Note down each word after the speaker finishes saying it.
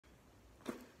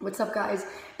What's up, guys?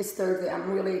 It's Thursday. I'm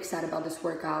really excited about this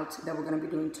workout that we're going to be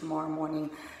doing tomorrow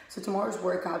morning. So tomorrow's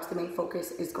workout, the main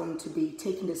focus is going to be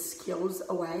taking the skills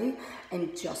away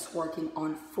and just working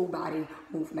on full body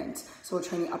movement. So we're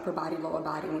training upper body, lower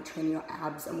body, and we're training your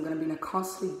abs, and we're going to be in a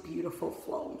constantly beautiful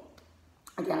flow.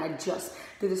 Again, I just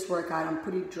did this workout. I'm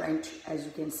pretty drenched, as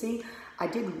you can see. I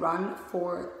did run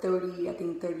for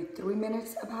 33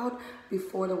 minutes about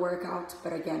before the workout,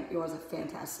 but again, it was a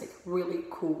fantastic, really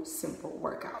cool, simple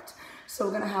workout. So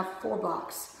we're gonna have 4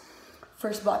 blocks.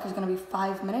 First block is gonna be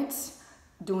 5 minutes,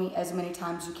 doing as many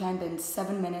times as you can, then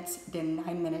 7 minutes, then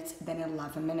 9 minutes, then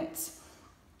 11 minutes.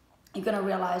 You're gonna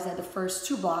realize that the first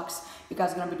 2 blocks, you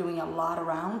guys are gonna be doing a lot of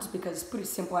rounds because it's pretty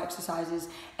simple exercises.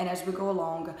 And as we go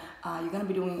along, you're gonna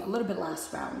be doing a little bit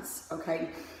less rounds, okay?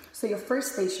 So your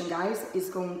first station, guys, is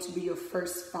going to be your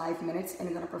first 5 minutes, and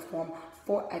you're gonna perform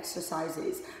 4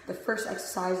 exercises. The first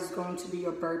exercise is going to be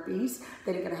your burpees,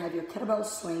 then you're gonna have your kettlebell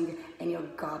swing and your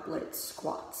goblet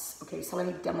squats. Okay, so let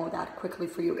me demo that quickly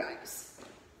for you guys.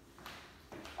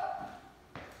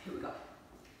 Here we go.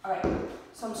 All right,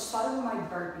 so I'm starting with my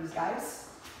burpees, guys.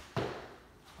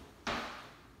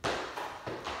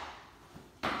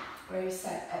 Very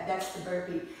set. That's the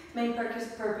burpee. Main purpose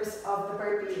of the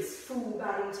burpee is full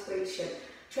body integration,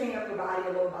 training upper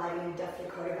body, lower body, and definitely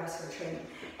cardiovascular training.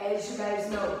 As you guys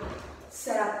know,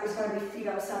 setup is going to be feet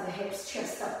outside the hips,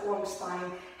 chest up, long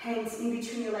spine, hands in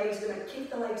between your legs. You're going to kick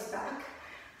the legs back,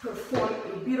 perform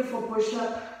a beautiful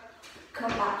push-up,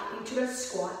 come back into the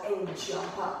squat, and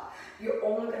jump up. You're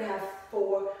only going to have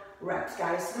 4 reps,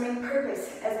 guys. The main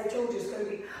purpose, as I told you, is going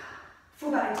to be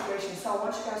full body integration. So I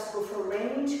want you guys to go for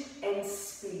range and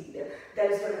speed. That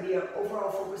is going to be an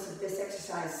overall focus of this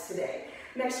exercise today.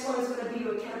 Next one is going to be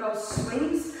your kettlebell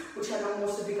swings, which I know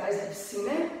most of you guys have seen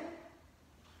it.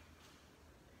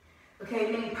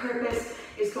 Okay, main purpose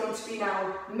is going to be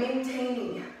now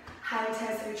maintaining high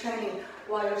intensity training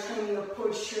while you're training your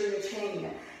posture, you're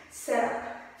training setup.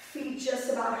 Feet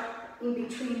just about in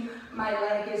between my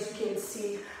leg, as you can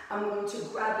see. I'm going to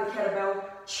grab the kettlebell,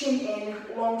 chin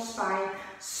in, long spine,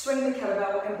 swing the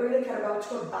kettlebell, and bring the kettlebell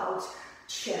to about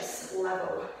chest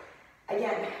level.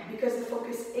 Again, because the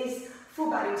focus is full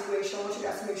body integration, I want you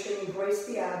guys to make sure you embrace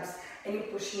the abs and you're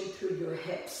pushing through your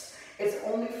hips. It's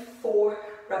only 4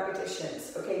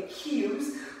 repetitions, okay?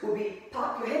 Cues will be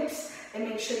pop your hips and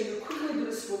make sure you quickly do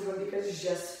this movement because it's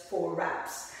just 4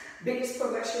 reps. Biggest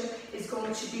progression is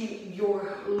going to be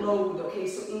your load, okay?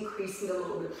 So increasing the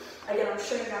load. Again, I'm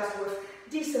showing you guys with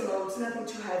decent loads, nothing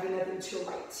too heavy, nothing too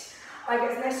light. All right,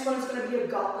 guys, next one is going to be a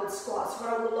goblet squat. So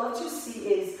what I would love to see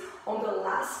is on the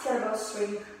last kettlebell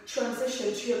swing,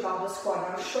 transition to your goblet squat.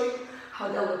 And I'll show you how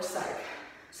that looks like.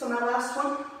 So my last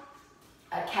one,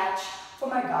 I catch for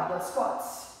my goblet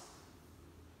squats.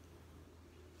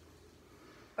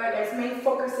 Alright guys, main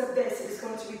focus of this is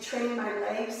going to be training my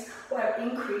legs while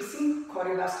increasing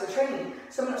cardiovascular training.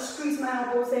 So I'm going to squeeze my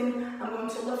elbows in, I'm going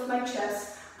to lift my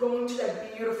chest, go into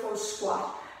that beautiful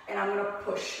squat, and I'm going to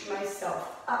push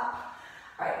myself up.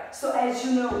 Alright, so as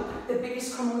you know, the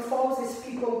biggest common falls is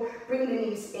people bring the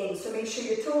knees in. So make sure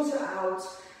your toes are out,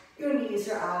 your knees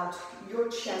are out, your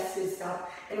chest is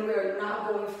up, and we are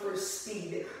now going for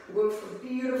speed. We're going for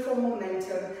beautiful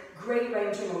momentum, great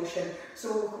range of motion.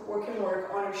 So we can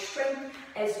work on your strength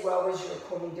as well as your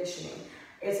conditioning.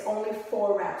 It's only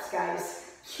 4 reps,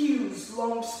 guys. Cues,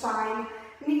 long spine,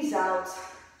 knees out,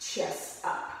 chest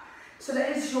up. So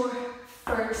that is your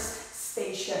first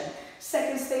station.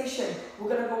 Second station,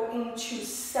 we're gonna go into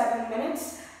 7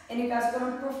 minutes, and you guys are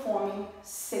gonna be performing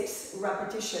 6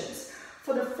 repetitions.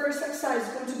 For the first exercise,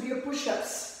 it's going to be your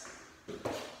push-ups.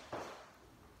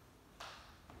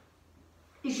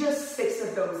 It's just 6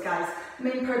 of those, guys.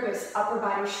 Main purpose, upper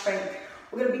body strength.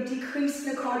 We're going to be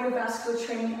decreasing the cardiovascular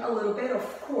training a little bit,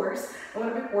 of course. I'm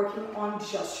going to be working on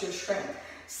just your strength.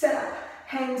 Set up,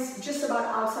 hands just about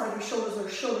outside of your shoulders or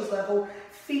shoulders level,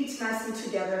 feet nice and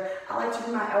together. I like to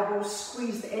bring my elbows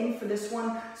squeezed in for this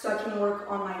one so I can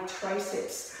work on my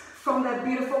triceps. From that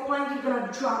beautiful plank, you're going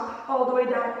to drop all the way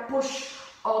down, push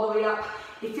all the way up.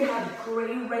 If you have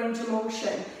great range of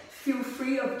motion, feel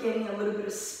free of getting a little bit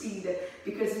of speed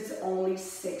because it's only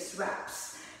 6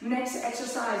 reps. Next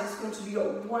exercise is going to be a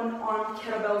 1-arm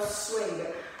kettlebell swing,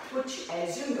 which,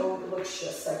 as you know, looks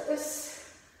just like this.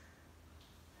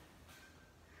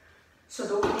 So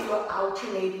those will be your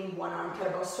alternating 1-arm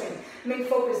kettlebell swing. Main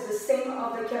focus, the same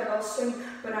of the kettlebell swing,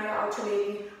 but now you're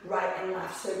alternating right and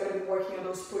left. So you're going to be working on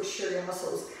those posterior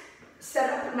muscles. Set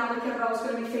up, now the kettlebell is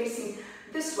going to be facing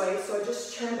this way. So I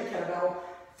just turn the kettlebell.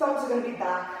 Thumbs are going to be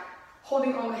back.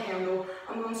 holding on the handle.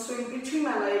 I'm going to swing between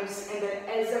my legs, and then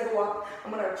as I go up,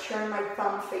 I'm going to turn my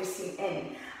thumb facing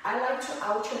in. I like to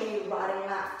alternate right and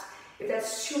left. If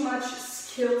that's too much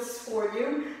skills for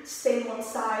you, stay one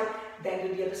side, then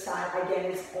do the other side.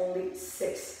 Again, it's only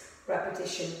 6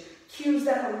 repetitions. Cues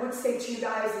that I would say to you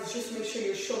guys is just make sure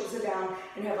your shoulders are down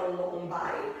and have a long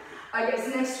body. All right, guys,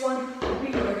 the next one will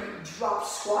be your drop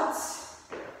squats.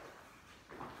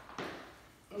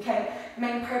 Okay,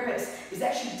 main purpose is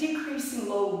actually decreasing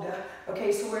load.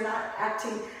 Okay, so we're not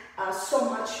acting so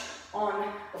much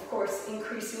on, of course,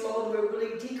 increasing load. We're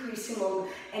really decreasing load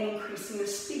and increasing the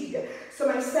speed. So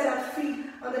my setup, feet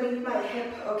underneath my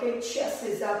hip, okay, chest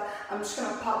is up. I'm just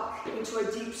gonna pop into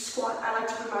a deep squat. I like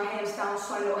to put my hands down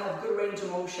so I know I have good range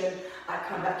of motion. I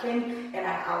come back in and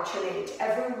I alternate.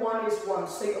 Every one is one,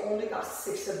 so you only got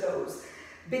 6 of those.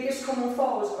 Biggest common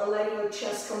falls are letting your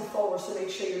chest come forward, so make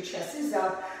sure your chest is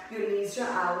up, your knees are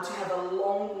out, to have a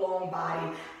long, long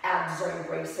body, abs are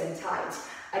embraced and tight.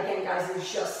 Again, guys,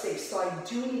 it's just 6, so I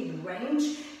do need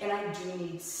range and I do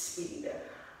need speed.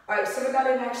 All right, so we got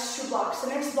the next 2 blocks. The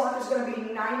next block is going to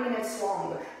be 9 minutes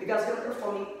long. You guys are going to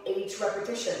perform 8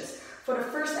 repetitions. For the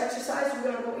first exercise,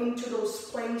 we're going to go into those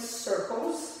plain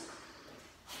circles,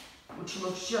 which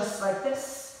looks just like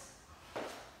this.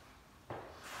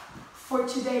 For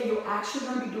today, you're actually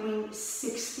going to be doing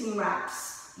 16 reps.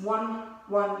 1,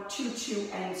 1, 2, 2,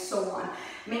 and so on.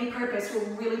 Main purpose will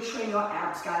really train your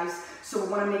abs, guys. So we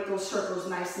want to make those circles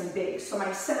nice and big. So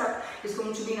my setup is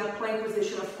going to be in a plank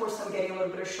position. Of course, I'm getting a little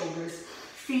bit of shoulders.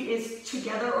 Feet is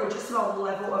together or just about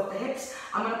level of the hips.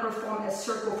 I'm going to perform a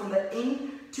circle from the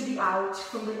in to the out,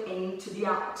 from the in to the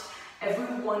out.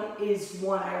 Everyone is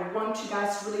one. I want you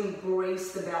guys to really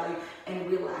embrace the belly and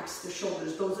relax the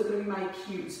shoulders. Those are going to be my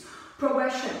cues.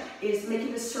 Progression is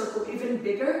making the circle even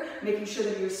bigger, making sure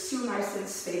that you're still nice and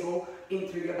stable in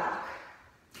through your back.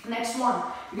 Next one,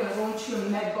 you're gonna go into your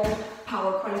med ball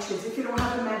power crunches. If you don't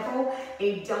have a med ball,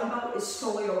 a dumbbell is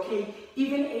totally okay.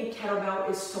 Even a kettlebell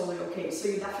is totally okay. So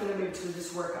you're definitely gonna be able to do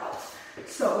this workout.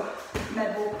 So,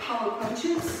 med ball power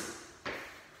crunches.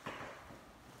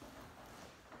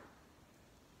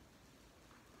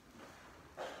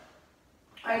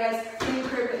 All right, guys, main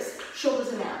purpose, shoulders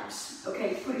and abs.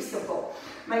 Okay, pretty simple.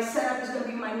 My setup is going to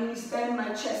be my knees bend, my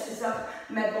chest is up,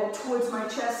 med ball towards my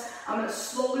chest. I'm going to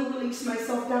slowly release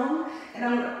myself down, and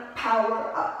I'm going to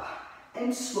power up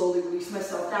and slowly release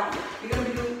myself down. You're going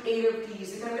to be doing 8 of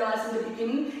these. You're going to realize in the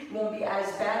beginning, it won't be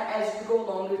as bad. As you go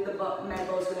along with the med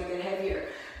ball is going to get heavier.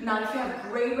 Now, if you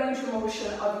have great range of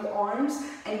motion of your arms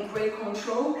and great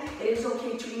control, it is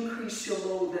okay to increase your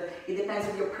load. It depends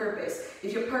on your purpose.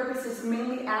 If your purpose is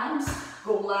mainly abs,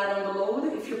 go light on the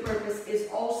load. If your purpose is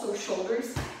also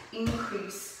shoulders,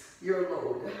 increase your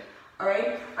load. All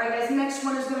right, guys, next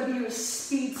one is going to be your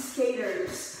speed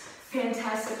skaters.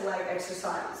 Fantastic leg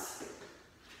exercise.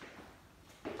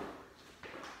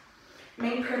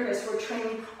 Main purpose, we're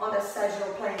training on the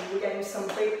sagittal plane. We're getting some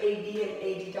great AD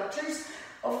and adductors.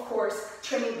 Of course,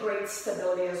 training great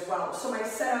stability as well. So my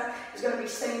setup is going to be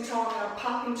staying tall. I'm going to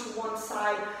pop into one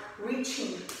side,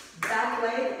 reaching back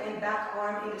leg and back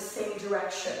arm in the same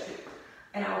direction,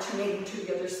 and alternating to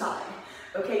the other side.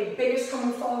 Okay, biggest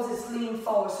common falls is leaning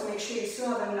forward, so make sure you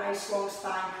still have a nice long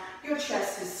spine. Your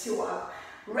chest is still up.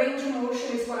 Range of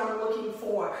motion is what I'm looking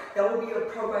for. That will be your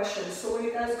progression. So when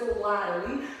you guys go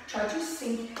laterally, try to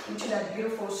sink into that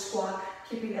beautiful squat,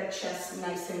 keeping that chest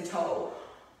nice and tall.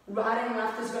 Right and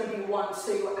left is going to be 1,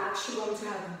 so you're actually going to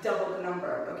have double the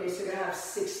number. Okay, so you're going to have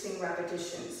 16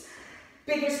 repetitions.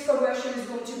 Biggest progression is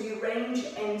going to be range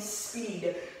and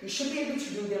speed. You should be able to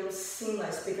do them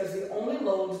seamless because the only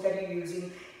loads that you're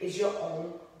using is your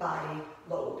own body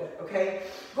load, okay?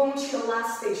 Going to your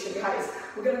last station, guys.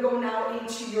 We're going to go now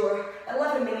into your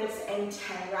 11 minutes and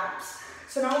 10 reps.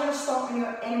 So now we're going to start on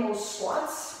your animal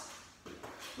squats,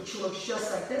 which looks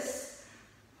just like this.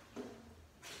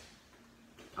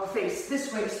 I'll face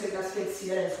this way so you guys can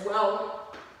see it as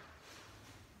well.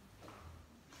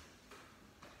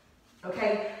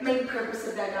 Okay, main purpose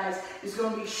of that, guys, is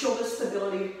going to be shoulder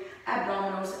stability,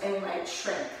 abdominals, and leg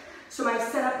strength. So my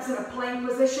setup is in a plank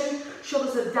position.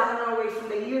 Shoulders are down and away from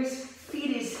the ears.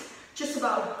 Feet is just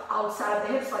about outside of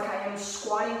the hips like I am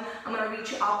squatting. I'm going to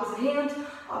reach opposite hand,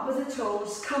 opposite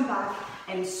toes, come back,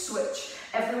 and switch.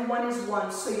 Everyone is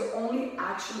 1, so you only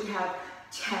actually have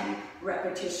 10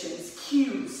 repetitions.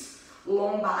 Cues,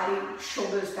 long body,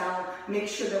 shoulders down. Make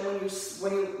sure that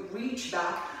when you reach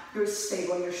back, you're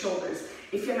stable on your shoulders.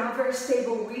 If you're not very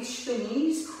stable, reach the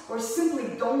knees or simply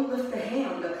don't lift the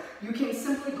hand. You can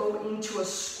simply go into a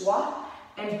squat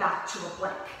and back to a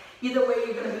plank. Either way,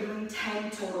 you're going to be doing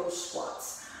 10 total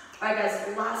squats. All right,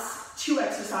 guys, last 2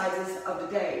 exercises of the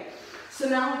day. So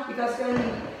now you guys are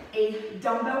gonna need a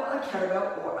dumbbell, a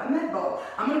kettlebell, or a med ball.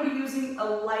 I'm gonna be using a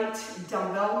light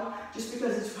dumbbell just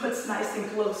because it's what's nice and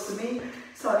close to me.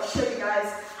 So I'll show you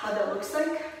guys how that looks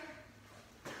like.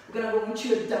 We're gonna go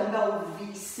into a dumbbell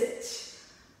V-sit.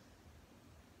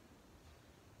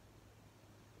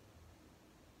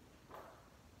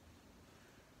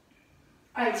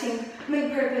 Alright team,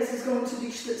 main purpose is going to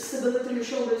be stability in your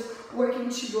shoulders, working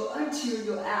to your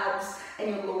anterior abs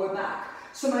and your lower back.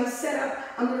 So my setup,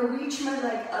 I'm going to reach my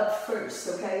leg up first,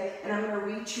 okay? And I'm going to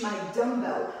reach my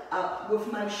dumbbell up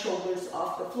with my shoulders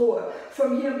off the floor.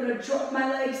 From here, I'm going to drop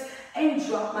my legs and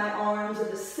drop my arms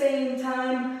at the same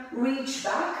time, reach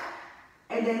back,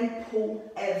 and then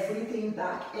pull everything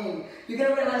back in. You're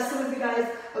going to realize some of you guys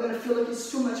are going to feel like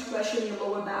it's too much pressure in your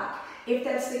lower back. If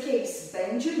that's the case,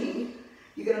 bend your knee.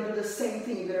 You're going to do the same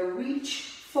thing. You're going to reach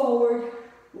forward,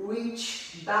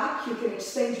 reach back. You can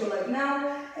extend your leg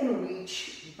now and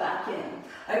reach back in.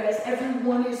 Alright guys, every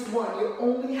one is one. You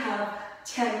only have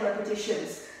 10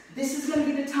 repetitions. This is going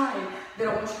to be the time that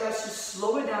I want you guys to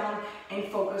slow it down and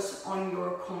focus on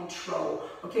your control.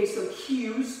 Okay, so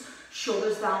cues,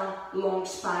 shoulders down, long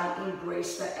spine,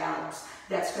 embrace the abs.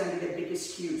 That's going to be the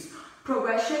biggest cues.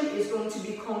 Progression is going to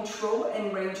be control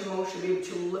and range of motion. Be able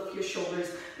to lift your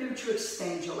shoulders, be able to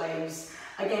extend your legs.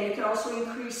 Again, you can also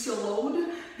increase your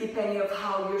load depending on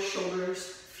how your shoulders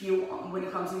feel when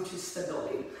it comes into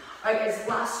stability. All right guys,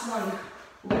 last one.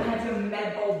 We're gonna have your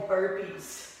med ball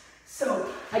burpees. So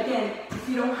again, if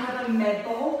you don't have a med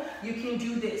ball, you can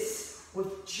do this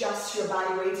with just your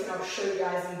body weight, and I'll show you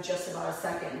guys in just about a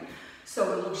second.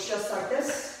 So it looks just like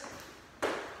this.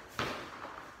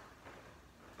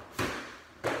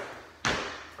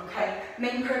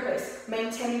 Main purpose,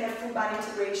 maintaining that full body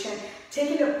integration,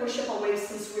 taking the push-up away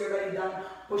since we already done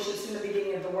push-ups in the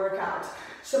beginning of the workout.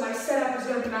 So my setup is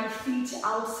going to be my feet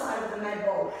outside of the med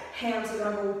ball. Hands are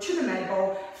going to go to the med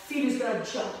ball. Feet is going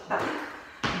to jump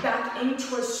back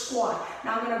into a squat.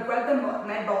 Now I'm going to grab the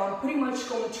med ball. I'm pretty much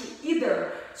going to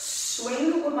either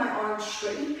swing with my arms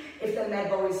straight if the med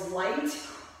ball is light,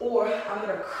 or I'm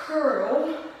going to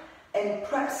curl and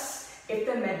press if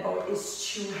the med ball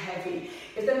is too heavy.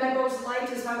 If the med ball is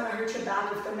light, it's not going to hurt your back.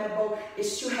 If the med ball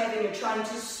is too heavy and you're trying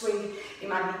to swing, it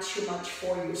might be too much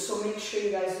for you. So make sure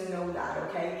you guys know that,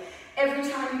 okay?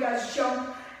 Every time you guys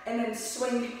jump and then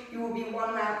swing, you will be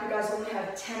 1 rep. You guys only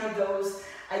have 10 of those.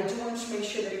 I do want to make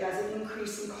sure that you guys are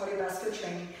increasing cardiovascular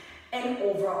training and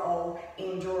overall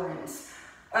endurance.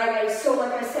 Alright guys, so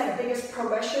like I said, biggest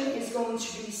progression is going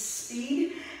to be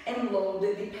speed and load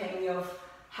depending on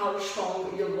how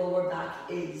strong your lower back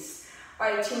is.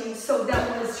 Alright team, so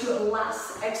that was your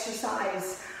last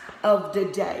exercise of the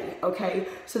day, okay?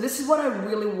 So this is what I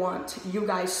really want you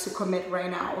guys to commit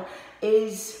right now,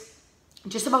 is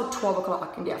just about 12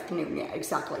 o'clock in the afternoon, yeah,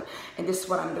 exactly. And this is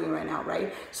what I'm doing right now,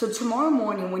 right? So tomorrow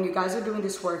morning when you guys are doing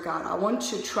this workout, I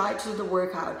want you to try to do the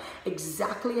workout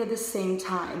exactly at the same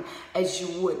time as you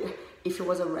would if it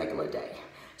was a regular day.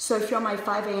 So if you're on my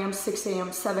 5 a.m., 6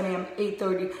 a.m., 7 a.m.,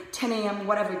 8:30, 10 a.m.,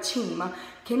 whatever team,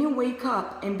 can you wake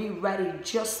up and be ready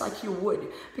just like you would?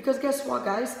 Because guess what,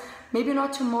 guys? Maybe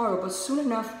not tomorrow, but soon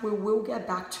enough, we will get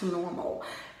back to normal.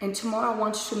 And tomorrow, I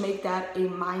want you to make that a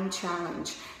mind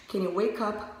challenge. Can you wake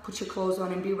up, put your clothes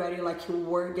on, and be ready like you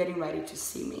were getting ready to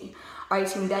see me? All right,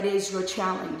 team, that is your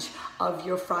challenge of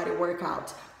your Friday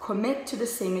workout. Commit to the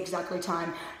same exactly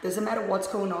time. Doesn't matter what's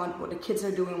going on, what the kids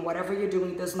are doing, whatever you're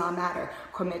doing, does not matter.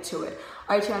 Commit to it.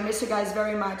 All right, team, I miss you guys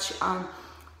very much.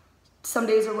 Some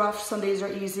days are rough, some days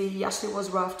are easy. Yesterday was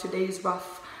rough, today is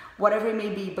rough, whatever it may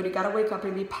be, but you gotta wake up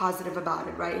and be positive about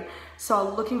it, right?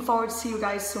 So looking forward to see you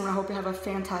guys soon. I hope you have a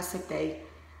fantastic day.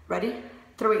 Ready?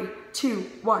 3, 2,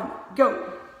 1,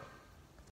 go.